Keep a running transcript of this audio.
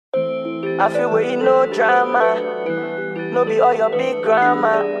I feel where you no drama, no be all your big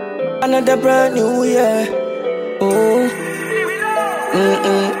grandma. Another brand new year. Oh.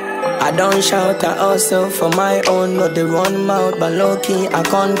 I don't shout at also for my own, not the run mouth, but low key I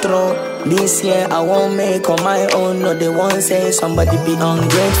control. This year I won't make on my own, not the one say somebody be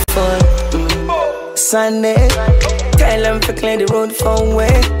ungrateful. Sunday, tell them to clear the road for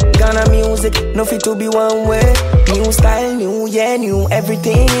way. Ghana music, no fit to be one way. New style, new year, new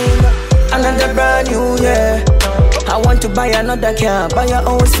everything. Another brand new year. I want to buy another car, buy your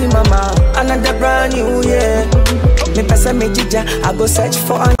own see mama. Another brand new year. Me pesa me jija, I go search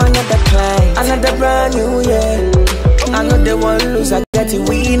for another client. Another brand new year. I know the one lose, I get the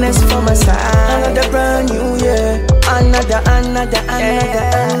winners for my side. Another brand new year. Another.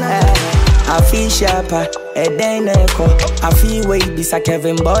 I feel sharper, a day neko. I feel way this a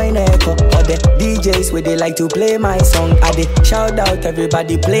Kelvynboy neko. Or the DJs where they like to play my song. I dey shout out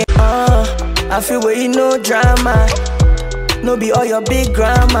everybody play. I feel where you no drama, no be all your big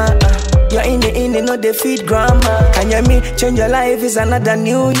grandma. You're in the no defeat grandma. Can you hear me? Change your life is another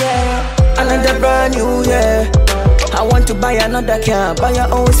new year, another brand new year. I want to buy another car, buy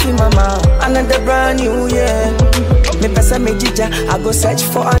your own see mama. Another brand new year. Me pesa me jija, I go search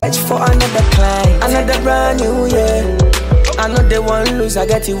for another client. Another brand new year. I know the one lose, I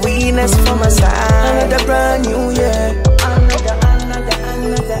get the winners for my side. Another brand new year. Another.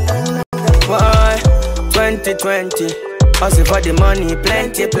 Boy, 2020. Hustle for the money,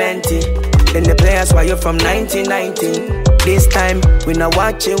 plenty. Then the players why you from 1990. This time we not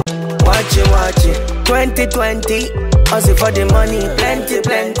watching. 2020. Hustle for the money, plenty.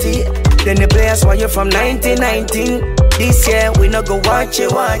 Then the players why you from 1990. This year we not go watch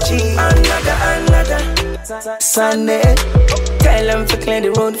it. Another. Sunday, tell them to clear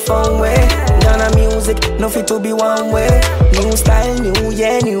the road for way. Ghana music, no fit to be one way. New style, new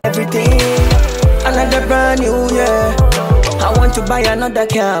year, new everything. Another brand new year. I want to buy another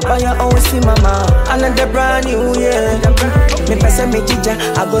car, buy your own see mama. Another brand new year. Me pesa me jija,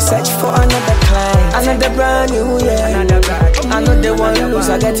 I go search for another client. Another brand new year. I know the one lose,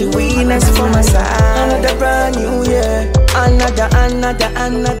 I get the winners for my side. Another brand new year. Another.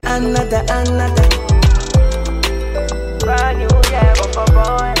 Brand new year,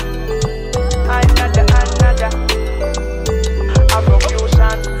 boy. Another.